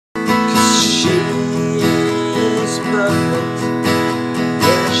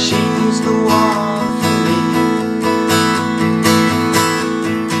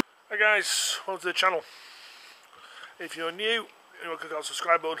guys, welcome to the channel. If you're new and you want to click on the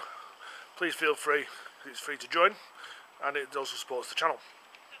subscribe button, please feel free. It's free to join and it also supports the channel.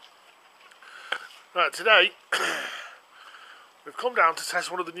 Right, today we've come down to test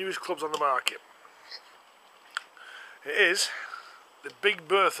one of the newest clubs on the market. It is the Big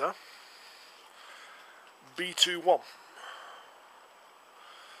Bertha B21,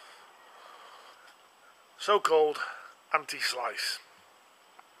 so-called anti-slice.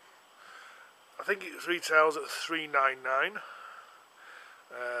 I think it retails at $3.99.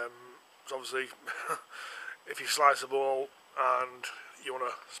 So obviously, if you slice a ball and you want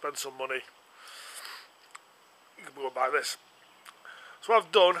to spend some money, you can go and buy this. So what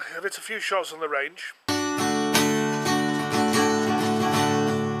I've done, I've hit a few shots on the range.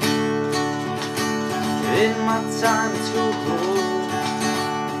 In my time at school,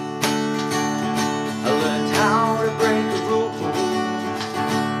 I learned how to break a rule.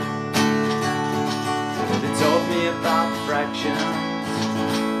 They taught me about fractions,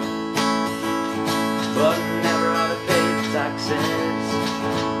 but never how to pay the taxes.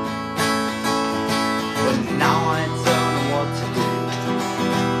 But now I don't know what to do,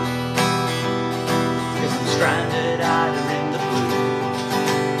 'cause I'm stranded out here in the blue.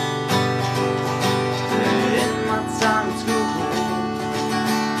 In my time at school,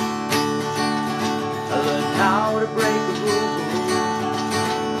 I learned how to break a rule.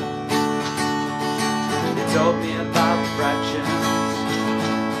 They taught me about fractions,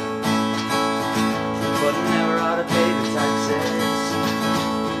 but never how to pay the taxes.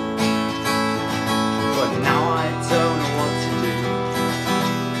 But now I don't know what to do,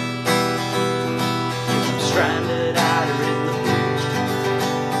 'cause I'm stranded out here in the blue.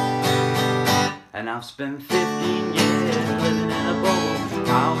 And I've spent 15 years living in a bubble.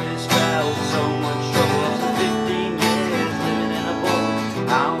 How in this spell so much trouble. I've spent 15 years living in a bubble.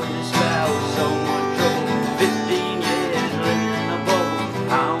 How in this spell so much trouble. 15 years living in a bubble.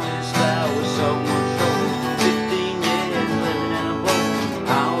 How in this spell so much trouble. 15 years living in a bubble.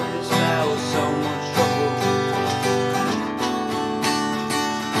 How in this spell so much trouble.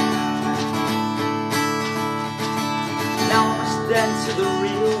 Now I must enter the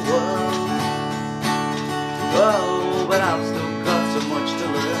real world. Oh, but I've still got so much to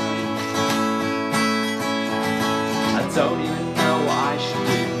learn. I don't even know what I should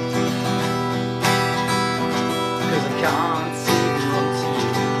do, 'cause I can't see the run to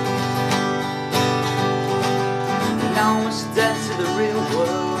you. Now I must enter the real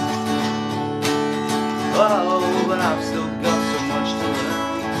world. Oh, but I've still got so much to learn.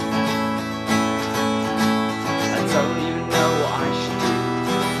 I don't even know what I should do,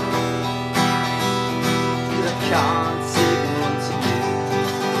 can't see the run to you.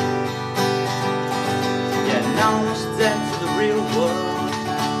 Yeah, now I must enter the real world.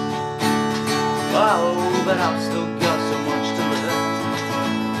 Oh, but I've still got so much to learn.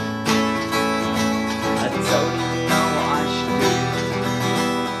 I don't even know what I should do,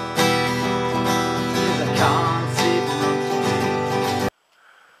 'cause I can't see the run to you.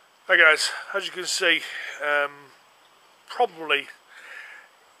 Hi guys, as you can see, probably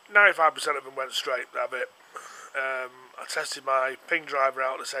 95% of them went straight, that bit. I tested my ping driver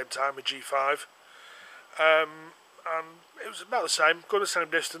out at the same time with G5, and it was about the same, going the same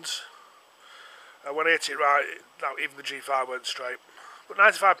distance. When I hit it right, even the G5 went straight. But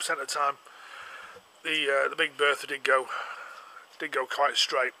 95% of the time, the Big Bertha did go quite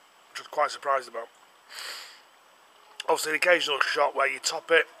straight, which I was quite surprised about. Obviously, the occasional shot where you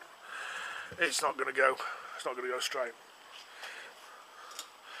top it, it's not going to go straight.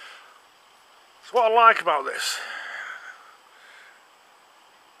 So what I like about this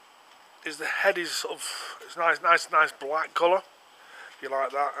is the head is sort of, it's nice black colour, if you like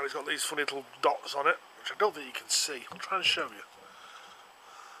that, and it's got these funny little dots on it, which I don't think you can see. I'll try and show you.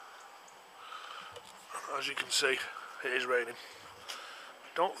 As you can see, it is raining. I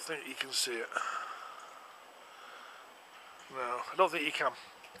don't think you can see it. No, I don't think you can.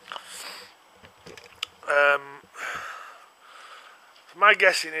 My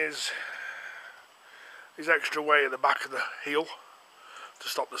guessing is extra weight at the back of the heel to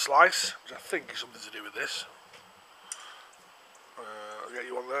stop the slice, which I think is something to do with this. I'll get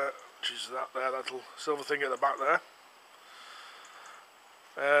you one there, which is that little silver thing at the back there.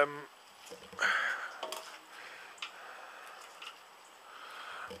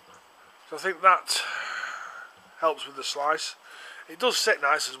 So I think that helps with the slice. It does sit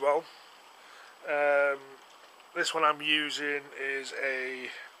nice as well. This one I'm using is a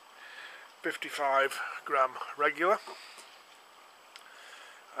 55g regular,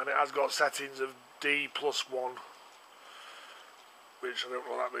 and it has got settings of D+1, which I don't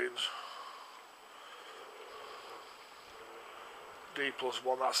know what that means.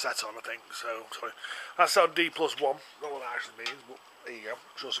 D+1, that's set on, I think. So, sorry. That's set on D+1. Not what that actually means, but there you go.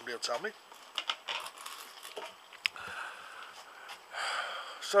 I'm sure somebody will tell me.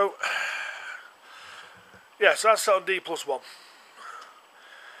 So, yeah, so that's set on D+1.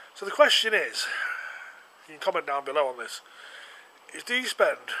 So the question is, you can comment down below on this, is do you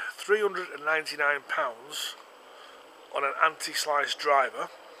spend £399 on an anti-slice driver,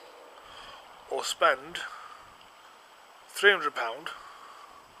 or spend £300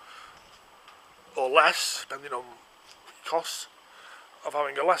 or less, depending on costs of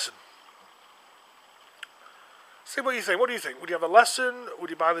having a lesson? See what you think. What do you think? Would you have a lesson? Would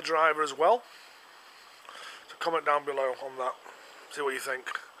you buy the driver as well? So comment down below on that. See what you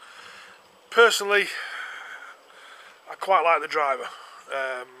think. Personally, I quite like the driver.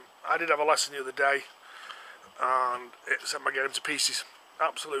 I did have a lesson the other day, and it sent my game to pieces.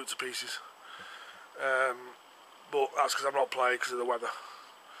 Absolute to pieces. But that's because I'm not playing because of the weather.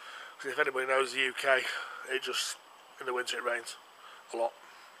 Because if anybody knows the UK, it just, in the winter it rains a lot,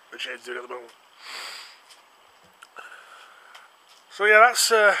 which it's doing at the moment. So yeah,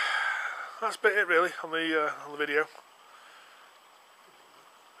 that's about it really on the video.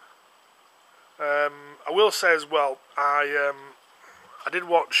 I will say as well, I did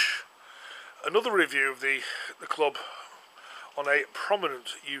watch another review of the club on a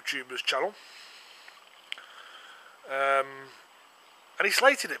prominent YouTuber's channel. And he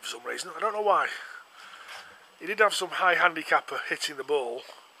slated it for some reason. I don't know why. He did have some high handicapper hitting the ball,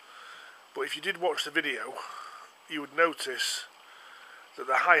 but if you did watch the video, you would notice that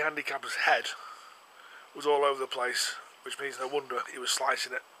the high handicapper's head was all over the place, which means no wonder he was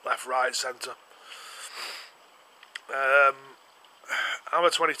slicing it left, right, centre. I'm a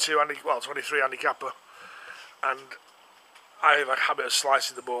 23 handicapper, and I have a habit of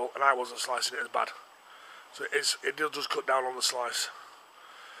slicing the ball, and I wasn't slicing it as bad. So it does cut down on the slice.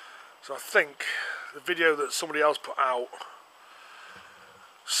 So I think the video that somebody else put out,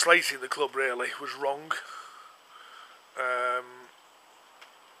 slating the club really, was wrong.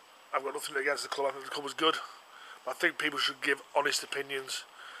 I've got nothing against the club. I think the club was good. But I think people should give honest opinions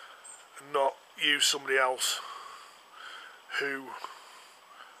and not use somebody else who,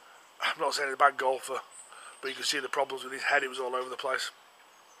 I'm not saying he's a bad golfer, but you can see the problems with his head. It was all over the place.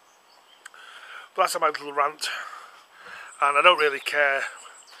 But that's my little rant, and I don't really care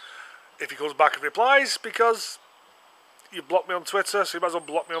if he comes back and replies, because you blocked me on Twitter, so you might as well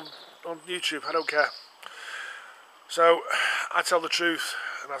block me on YouTube. I don't care. So I tell the truth,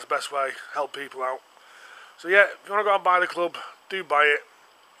 and that's the best way, help people out. So yeah, if you want to go and buy the club, do buy it.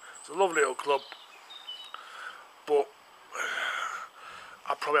 It's a lovely little club, but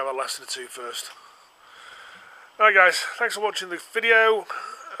I'll probably have a lesson or two first. Alright guys, thanks for watching the video,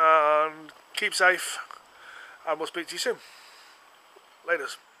 and keep safe, and we'll speak to you soon.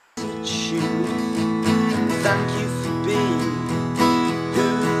 Laters. Thank you